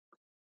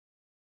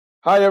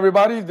Hi,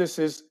 everybody. This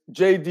is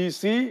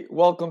JDC.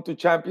 Welcome to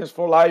Champions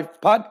for Life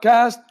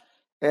podcast.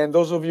 And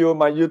those of you on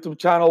my YouTube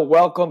channel,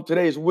 welcome.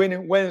 Today is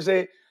Winning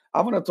Wednesday.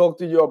 I'm going to talk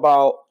to you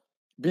about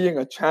being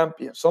a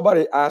champion.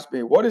 Somebody asked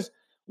me, what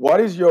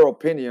is your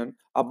opinion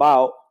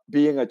about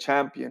being a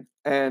champion?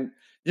 And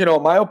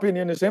my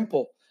opinion is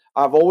simple.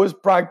 I've always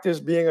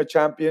practiced being a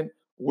champion,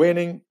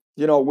 winning.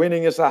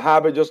 Winning is a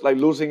habit, just like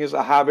losing is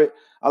a habit.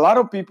 A lot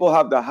of people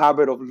have the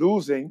habit of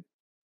losing,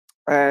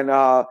 and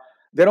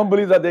they don't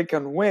believe that they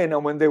can win.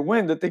 And when they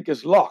win, they think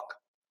it's luck.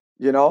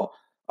 You know,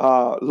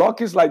 luck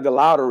is like the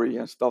lottery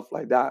and stuff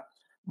like that.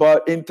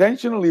 But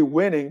intentionally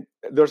winning,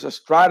 there's a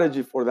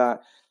strategy for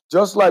that.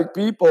 Just like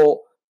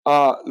people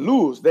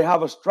lose, they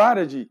have a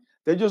strategy.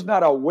 They're just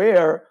not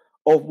aware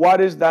of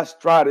what is that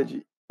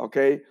strategy.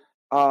 Okay.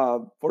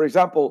 For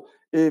example,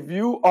 if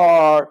you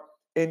are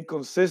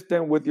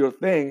inconsistent with your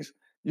things,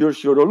 you're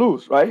sure to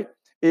lose, right?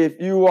 If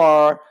you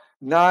are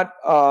not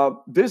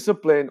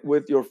disciplined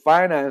with your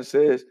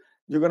finances,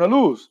 you're going to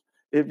lose.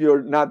 If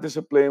you're not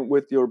disciplined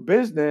with your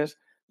business,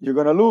 you're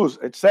going to lose,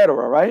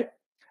 etc. Right?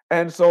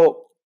 And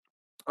so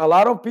a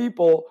lot of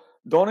people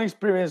don't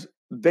experience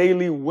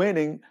daily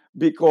winning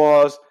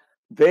because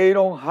they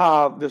don't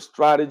have the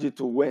strategy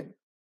to win.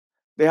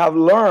 They have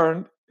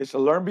learned, it's a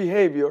learned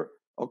behavior,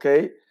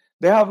 okay?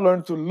 They have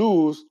learned to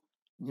lose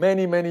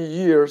many, many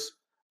years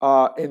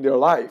in their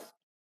life.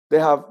 They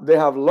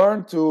have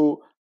learned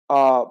to,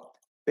 uh,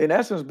 in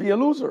essence, be a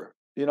loser.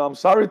 I'm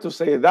sorry to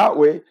say it that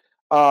way,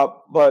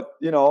 but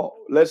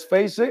let's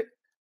face it.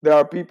 There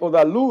are people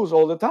that lose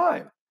all the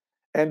time,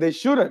 and they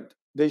shouldn't.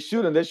 They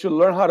shouldn't. They should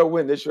learn how to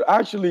win. They should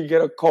actually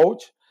get a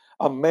coach,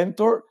 a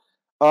mentor,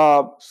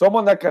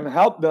 someone that can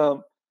help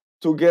them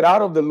to get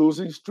out of the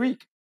losing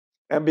streak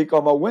and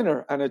become a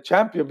winner and a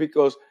champion,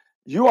 because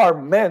you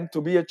are meant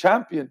to be a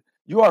champion.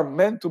 You are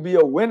meant to be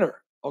a winner.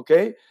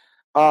 Okay.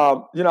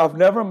 I've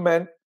never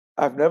met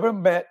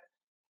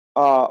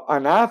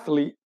an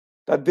athlete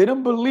that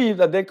didn't believe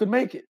that they could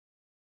make it.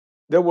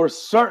 They were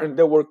certain,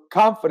 they were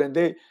confident,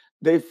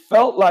 they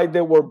felt like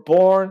they were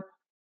born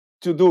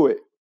to do it,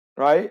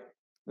 right?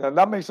 And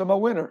that makes them a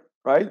winner,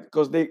 right?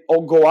 Because they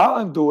all go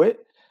out and do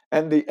it,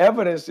 and the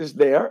evidence is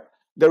there,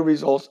 the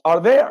results are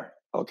there.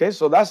 Okay,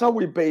 so that's how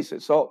we base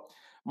it. So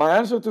my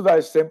answer to that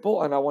is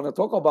simple, and I want to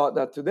talk about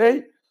that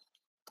today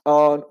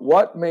on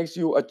what makes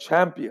you a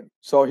champion.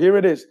 So here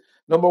it is.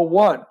 Number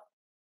one,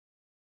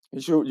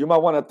 you might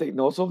want to take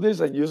notes of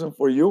this and use them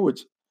for you,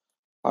 which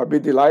I'll be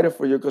delighted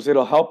for you because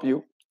it'll help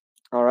you.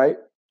 All right.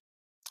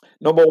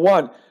 Number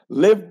one,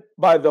 live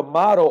by the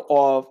motto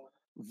of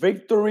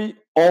victory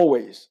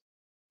always.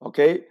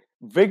 Okay?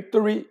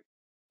 Victory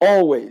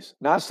always.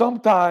 Not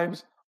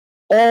sometimes,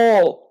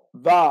 all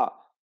the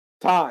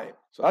time.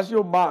 So that's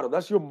your motto.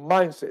 That's your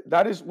mindset.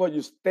 That is what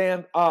you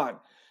stand on.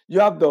 You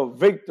have the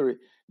victory.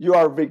 You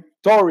are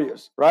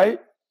victorious, right?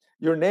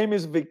 Your name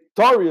is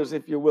victorious,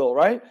 if you will,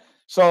 right?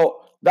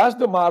 So that's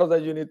the motto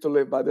that you need to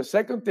live by. The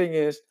second thing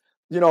is,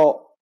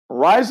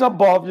 rise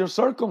above your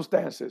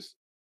circumstances.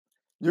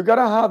 You got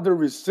to have the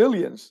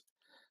resilience,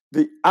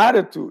 the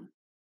attitude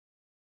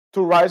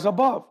to rise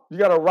above. You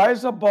got to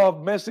rise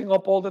above messing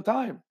up all the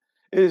time.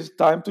 It is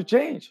time to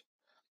change.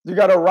 You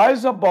got to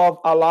rise above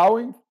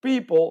allowing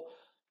people,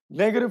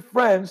 negative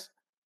friends,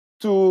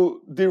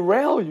 to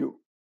derail you.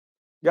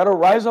 You got to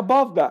rise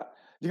above that.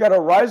 You got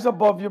to rise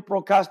above your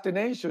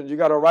procrastination. You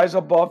got to rise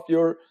above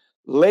your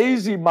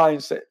lazy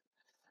mindset.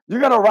 You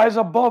got to rise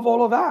above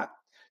all of that.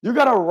 You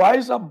got to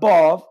rise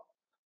above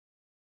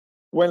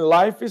when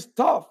life is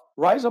tough.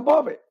 Rise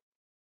above it.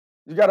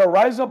 You got to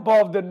rise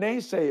above the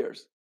naysayers.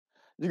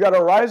 You got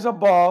to rise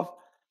above,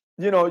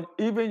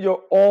 even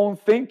your own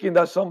thinking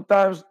that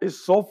sometimes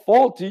is so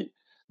faulty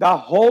that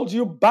holds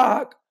you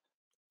back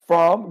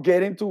from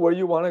getting to where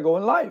you want to go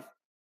in life.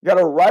 You got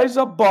to rise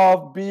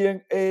above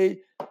being a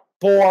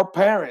poor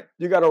parent.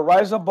 You got to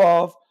rise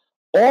above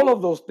all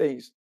of those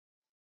things.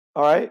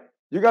 All right.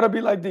 You got to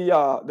be like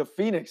the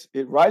phoenix.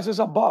 It rises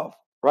above,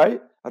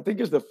 right? I think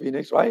it's the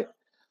phoenix, right?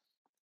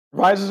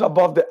 Rises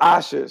above the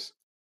ashes.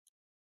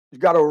 You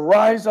got to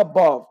rise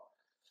above.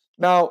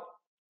 Now,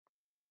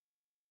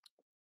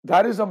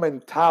 that is a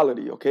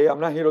mentality, okay? I'm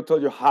not here to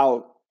tell you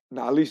how,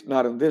 at least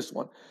not in this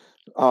one.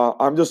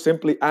 I'm just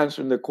simply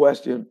answering the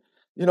question,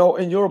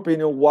 in your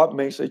opinion, what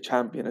makes a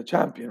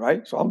champion,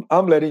 right? So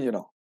I'm letting you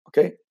know,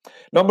 okay?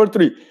 Number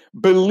three,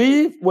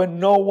 believe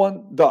when no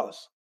one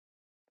does.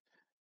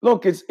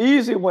 Look, it's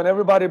easy when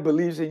everybody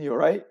believes in you,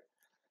 right?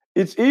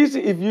 It's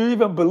easy if you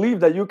even believe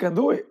that you can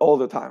do it all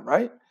the time,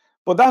 right?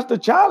 But that's the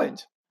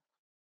challenge.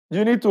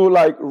 You need to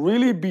like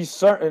really be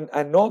certain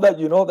and know that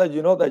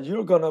that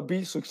you're going to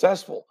be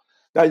successful,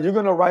 that you're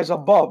going to rise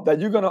above, that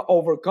you're going to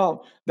overcome,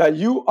 that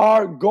you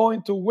are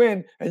going to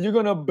win, and you're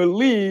going to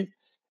believe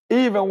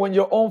even when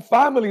your own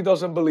family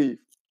doesn't believe.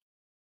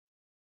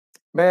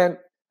 Man,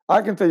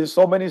 I can tell you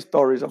so many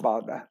stories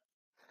about that.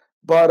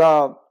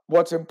 But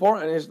what's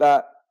important is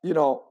that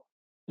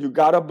you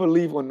got to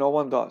believe when no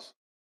one does.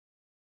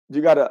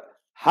 You got to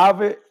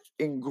have it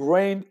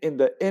ingrained in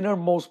the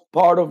innermost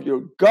part of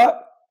your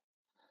gut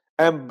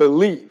and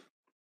believe.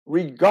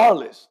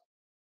 regardless.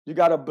 You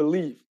got to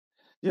believe.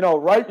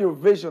 Write your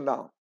vision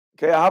down.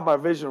 Okay, I have my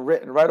vision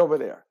written right over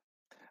there.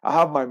 I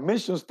have my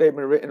mission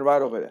statement written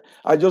right over there.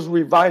 I just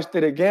revised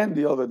it again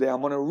the other day.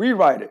 I'm going to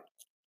rewrite it.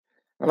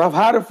 And I've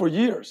had it for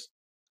years.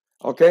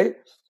 Okay?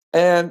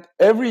 And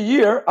every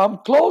year I'm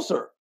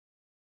closer.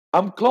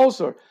 I'm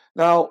closer.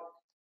 Now,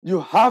 you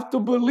have to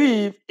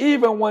believe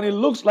even when it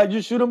looks like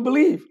you shouldn't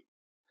believe.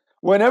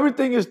 When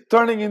everything is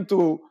turning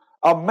into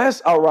a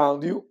mess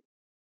around you,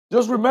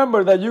 just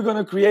remember that you're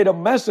going to create a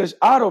message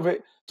out of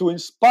it to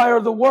inspire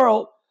the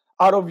world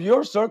out of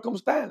your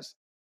circumstance.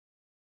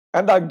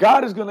 And that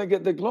God is going to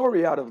get the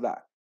glory out of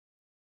that.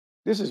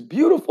 This is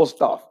beautiful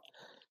stuff.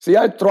 See,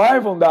 I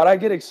thrive on that. I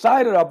get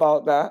excited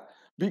about that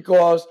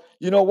because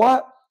you know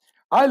what?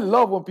 I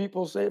love when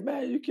people say,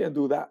 man, you can't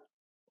do that.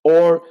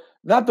 Or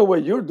not the way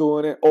you're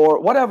doing it, or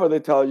whatever they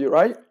tell you,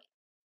 right?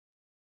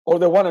 Or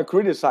they want to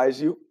criticize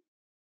you.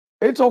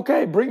 It's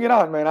okay. Bring it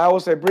on, man. I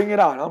always say, bring it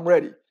on. I'm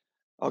ready.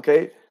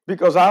 Okay?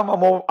 Because I'm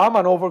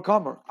an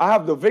overcomer. I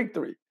have the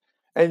victory.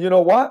 And you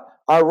know what?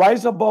 I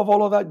rise above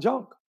all of that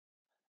junk.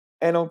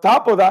 And on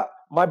top of that,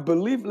 my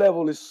belief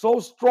level is so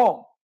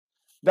strong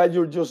that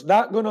you're just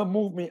not going to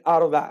move me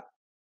out of that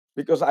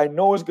because I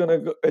know it's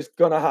going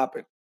to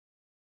happen.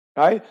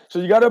 Right? So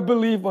you got to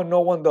believe when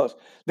no one does.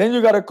 Then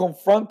you got to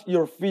confront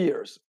your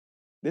fears.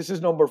 This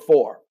is number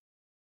 4.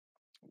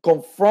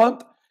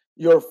 Confront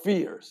your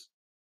fears.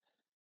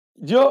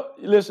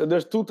 Listen,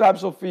 there's 2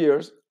 types of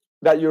fears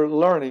that you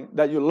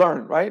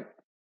learn, right?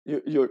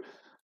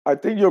 I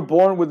think you're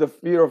born with the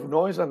fear of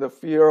noise and the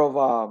fear of,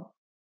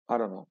 I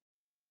don't know,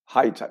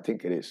 heights, I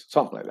think it is,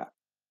 something like that.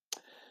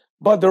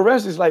 But the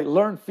rest is like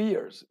learned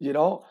fears,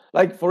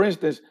 Like, for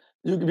instance,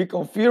 you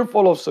become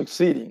fearful of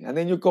succeeding, and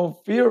then you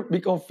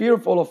become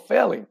fearful of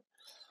failing.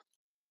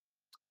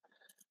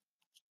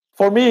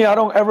 For me, I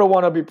don't ever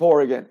want to be poor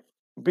again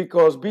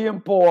because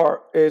being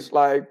poor is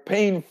like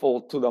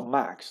painful to the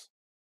max.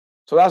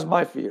 So that's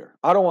my fear.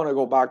 I don't want to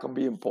go back on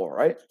being poor,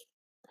 right?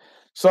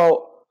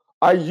 So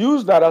I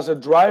use that as a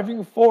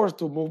driving force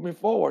to move me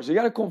forward. So you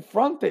got to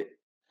confront it,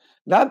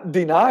 not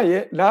deny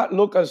it, not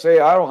look and say,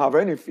 I don't have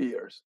any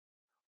fears.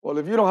 Well,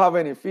 if you don't have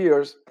any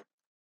fears,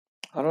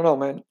 I don't know,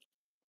 man.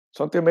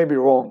 Something may be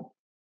wrong.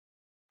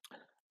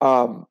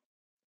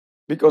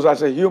 Because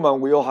as a human,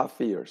 we all have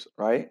fears,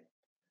 right?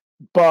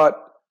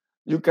 But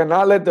you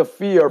cannot let the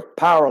fear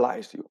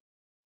paralyze you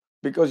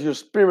because your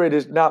spirit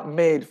is not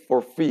made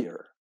for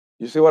fear.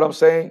 You see what I'm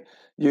saying?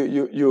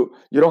 You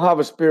don't have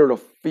a spirit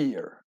of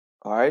fear,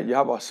 all right? You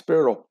have a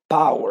spirit of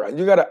power, and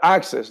you got to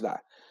access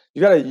that.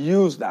 You got to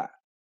use that,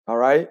 all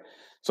right?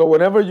 So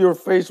whenever you're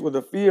faced with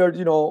a fear,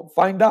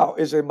 find out,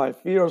 is it my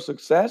fear of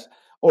success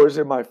or is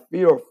it my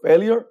fear of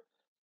failure?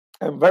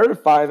 And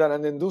verify that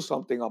and then do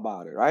something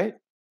about it, right?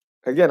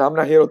 Again, I'm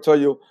not here to tell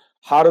you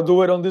how to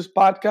do it on this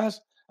podcast.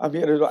 I'm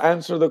here to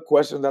answer the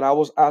question that I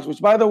was asked, which,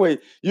 by the way,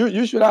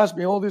 you should ask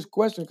me all these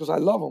questions because I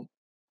love them.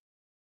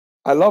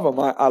 I love them.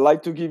 I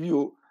like to give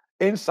you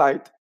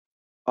insight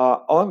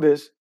on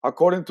this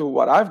according to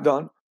what I've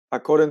done,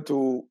 according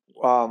to,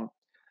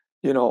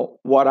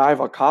 what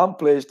I've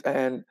accomplished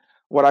and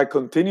what I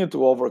continue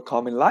to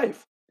overcome in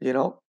life,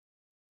 So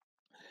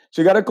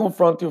you got to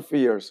confront your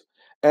fears.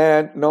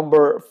 And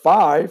number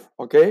 5,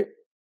 okay,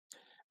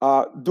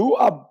 do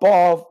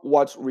above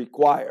what's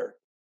required.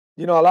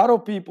 A lot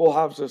of people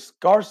have a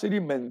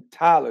scarcity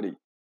mentality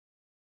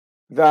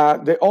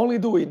that they only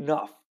do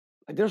enough.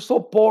 Like they're so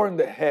poor in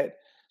the head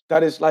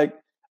that it's like,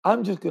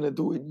 I'm just going to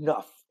do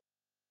enough.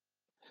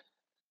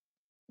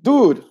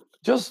 Dude,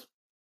 just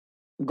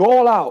go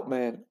all out,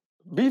 man.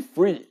 Be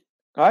free,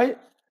 right?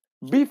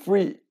 Be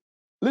free.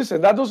 Listen,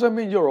 that doesn't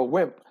mean you're a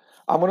wimp.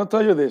 I'm going to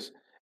tell you this.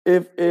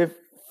 If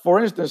for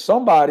instance,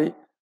 somebody,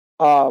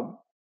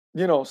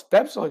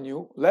 steps on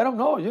you, let them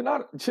know you're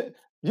not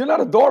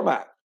a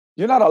doormat.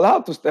 You're not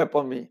allowed to step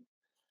on me,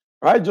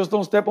 right? Just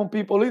don't step on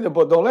people either,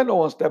 but don't let no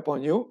one step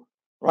on you,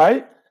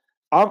 right?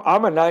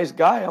 I'm a nice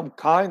guy. I'm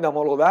kind. I'm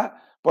all of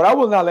that, but I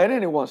will not let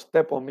anyone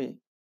step on me.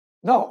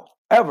 No,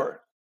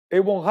 ever.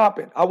 It won't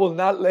happen. I will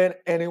not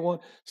let anyone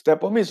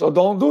step on me. So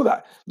don't do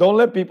that. Don't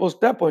let people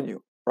step on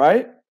you,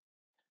 right?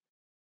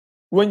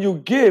 When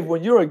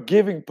you're a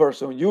giving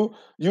person, you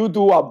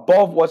do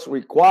above what's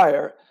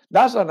required.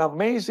 That's an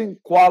amazing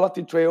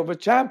quality trait of a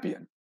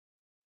champion.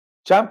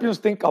 Champions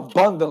think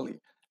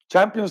abundantly.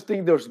 Champions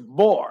think there's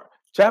more.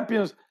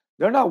 Champions,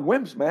 they're not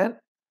wimps, man.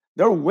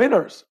 They're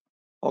winners.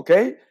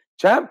 Okay?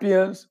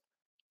 Champions,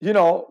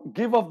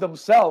 give of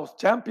themselves.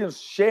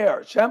 Champions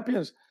share.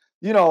 Champions,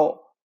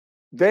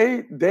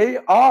 they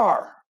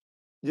are.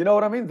 You know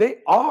what I mean?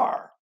 They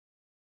are.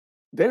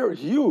 They're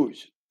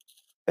huge.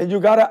 And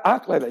you got to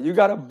act like that. You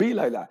got to be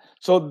like that.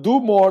 So do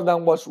more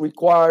than what's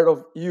required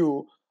of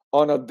you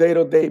on a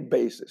day-to-day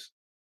basis,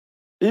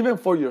 even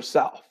for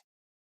yourself,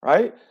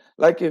 right?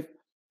 Like if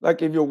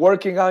you're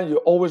working on, you're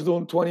always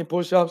doing 20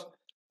 push-ups,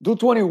 do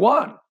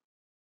 21.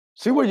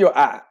 See where you're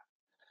at.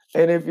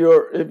 And if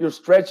you're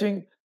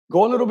stretching,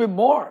 go a little bit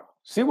more.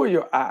 See where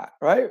you're at,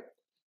 right?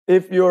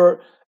 If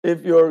you're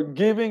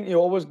giving, you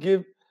always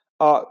give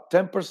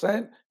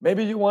 10%.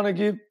 Maybe you want to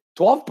give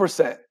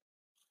 12%,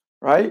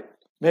 right?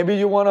 Maybe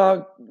you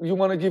wanna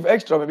give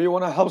extra. Maybe you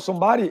want to help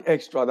somebody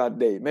extra that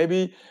day.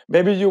 Maybe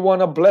you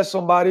want to bless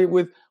somebody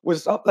with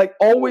something. Like,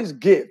 always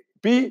give.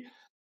 Be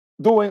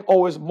doing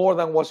always more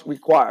than what's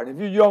required. If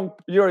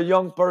you're a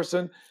young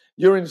person,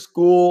 you're in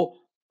school,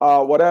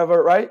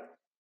 whatever, right?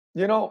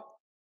 You know,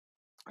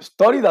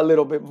 study a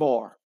little bit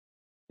more.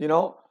 You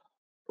know,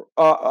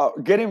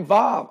 get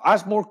involved,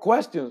 ask more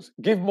questions,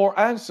 give more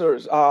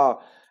answers.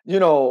 You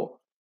know,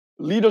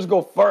 leaders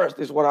go first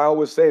is what I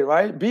always say,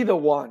 right? Be the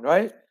one,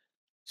 right?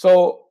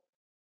 So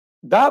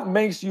that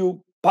makes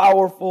you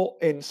powerful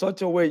in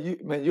such a way,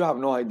 you have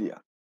no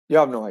idea. You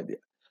have no idea.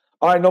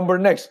 All right, number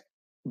next,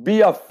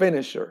 be a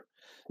finisher.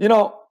 You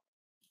know,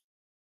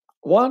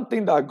 one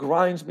thing that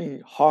grinds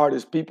me hard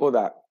is people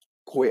that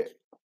quit.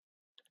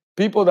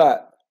 People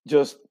that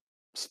just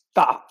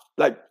stop,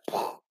 like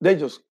they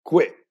just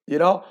quit.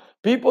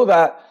 People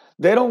that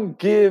they don't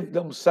give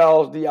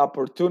themselves the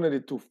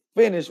opportunity to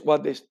finish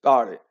what they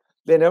started.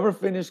 They never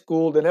finish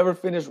school. They never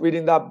finish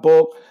reading that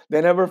book.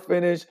 They never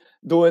finish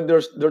doing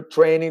their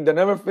training. They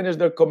never finish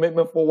their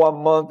commitment for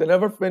 1 month. They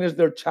never finish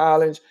their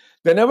challenge.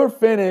 They never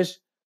finish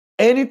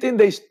anything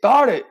they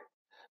started.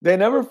 They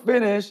never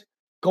finish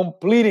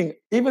completing,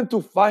 even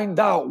to find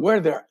out where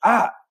they're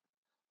at.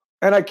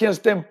 And I can't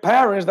stand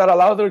parents that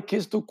allow their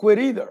kids to quit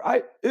either.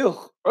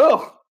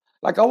 Ugh.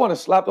 Like, I want to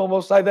slap them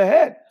upside the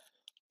head.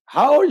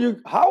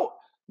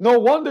 No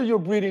wonder you're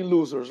breeding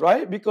losers,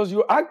 right? Because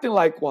you're acting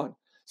like one.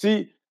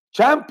 See,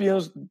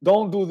 champions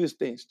don't do these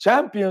things.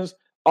 Champions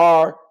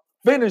are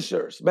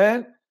finishers,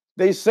 man.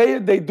 They say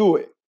it, they do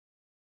it.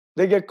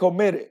 They get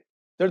committed.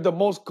 They're the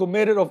most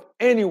committed of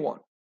anyone,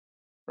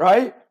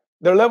 right?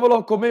 Their level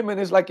of commitment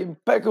is like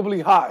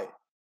impeccably high.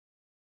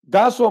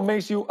 That's what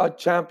makes you a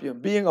champion,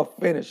 being a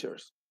finisher.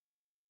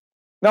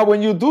 Now,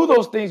 when you do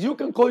those things, you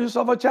can call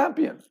yourself a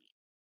champion.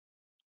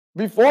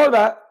 Before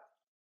that,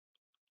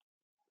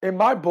 in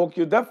my book,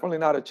 you're definitely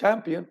not a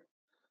champion.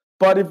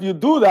 But if you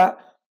do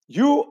that,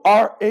 you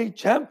are a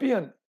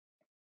champion.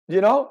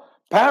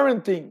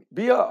 Parenting,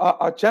 be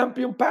a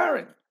champion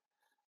parent.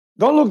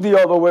 Don't look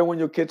the other way when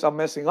your kids are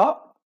messing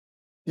up.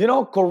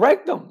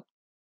 Correct them.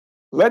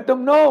 Let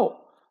them know.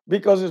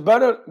 Because it's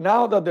better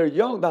now that they're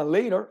young than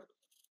later.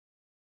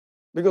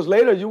 Because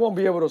later you won't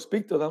be able to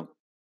speak to them.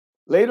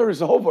 Later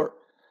is over.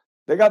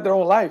 They got their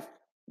own life.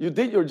 You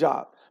did your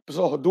job.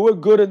 So do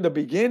it good in the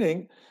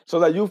beginning so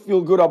that you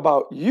feel good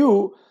about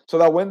you, so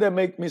that when they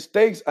make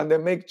mistakes and they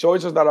make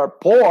choices that are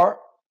poor,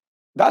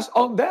 that's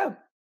on them.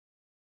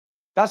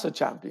 That's a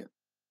champion,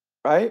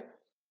 right?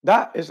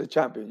 That is a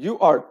champion. You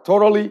are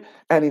totally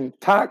and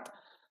intact,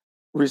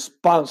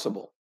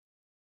 responsible,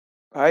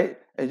 right?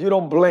 And you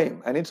don't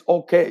blame, and it's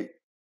okay.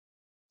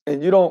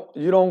 And you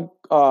don't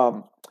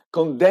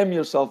condemn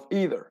yourself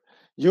either.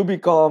 You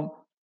become,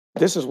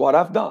 this is what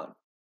I've done,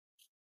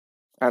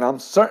 and I'm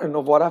certain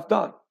of what I've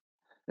done.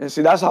 And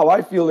see, that's how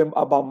I feel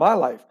about my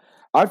life.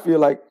 I feel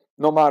like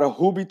no matter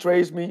who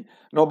betrays me,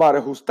 no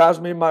matter who stabs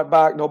me in my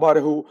back, no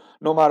matter who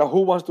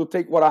wants to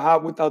take what I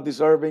have without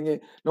deserving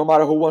it, no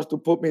matter who wants to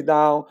put me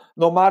down,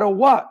 no matter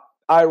what,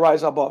 I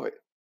rise above it.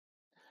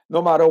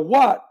 No matter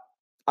what,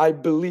 I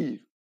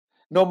believe.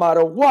 No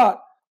matter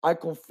what, I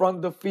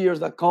confront the fears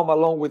that come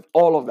along with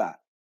all of that.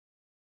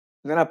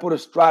 And then I put a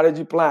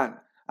strategy plan,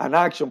 an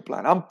action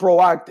plan. I'm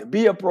proactive.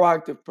 Be a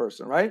proactive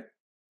person, right?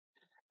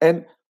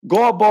 And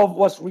go above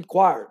what's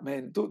required,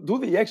 man. Do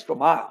the extra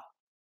mile.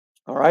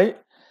 All right?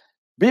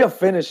 Be a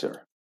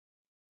finisher.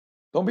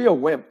 Don't be a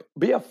wimp.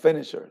 Be a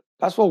finisher.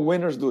 That's what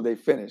winners do. They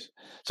finish.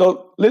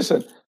 So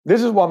listen,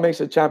 this is what makes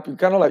a champion.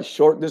 Kind of like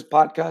short this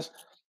podcast,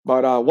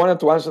 but I wanted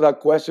to answer that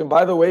question.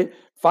 By the way,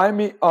 find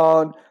me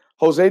on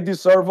Jose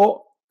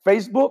DiServo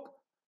Facebook.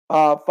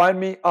 Find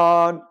me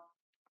on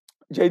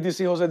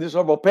JDC Jose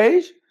DiServo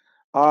page.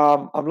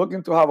 I'm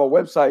looking to have a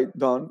website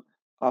done.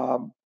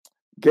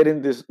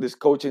 Getting this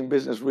coaching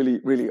business really,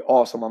 really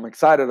awesome. I'm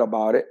excited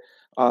about it.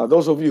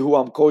 Those of you who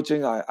I'm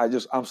coaching,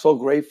 I'm so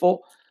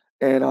grateful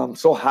and I'm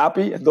so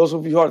happy. And those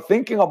of you who are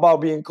thinking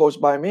about being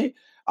coached by me,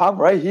 I'm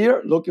right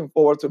here looking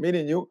forward to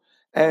meeting you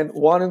and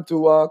wanting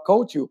to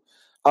coach you.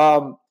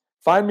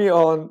 Find me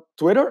on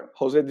Twitter,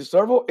 Jose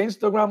DiServo,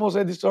 Instagram,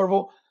 Jose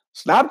DiServo,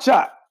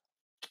 Snapchat,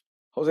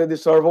 Jose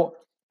DiServo.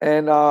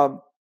 And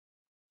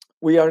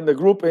we are in the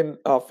group in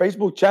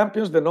Facebook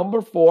Champions, the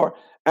number 4,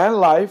 and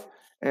Life.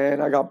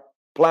 And I got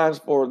plans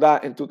for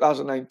that in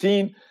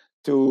 2019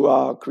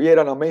 to create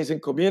an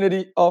amazing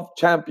community of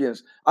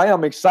champions. I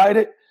am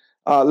excited.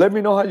 Let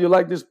me know how you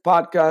like this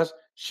podcast.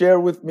 Share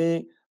with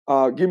me.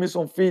 Give me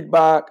some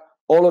feedback.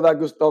 All of that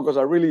good stuff, because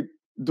I really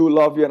do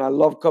love you, and I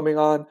love coming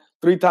on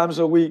 3 times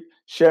a week,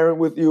 sharing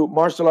with you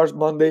Martial Arts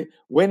Monday,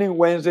 Winning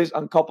Wednesdays,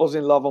 and Couples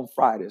in Love on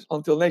Fridays.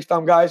 Until next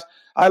time, guys,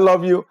 I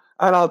love you,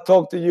 and I'll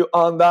talk to you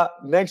on the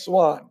next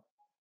one.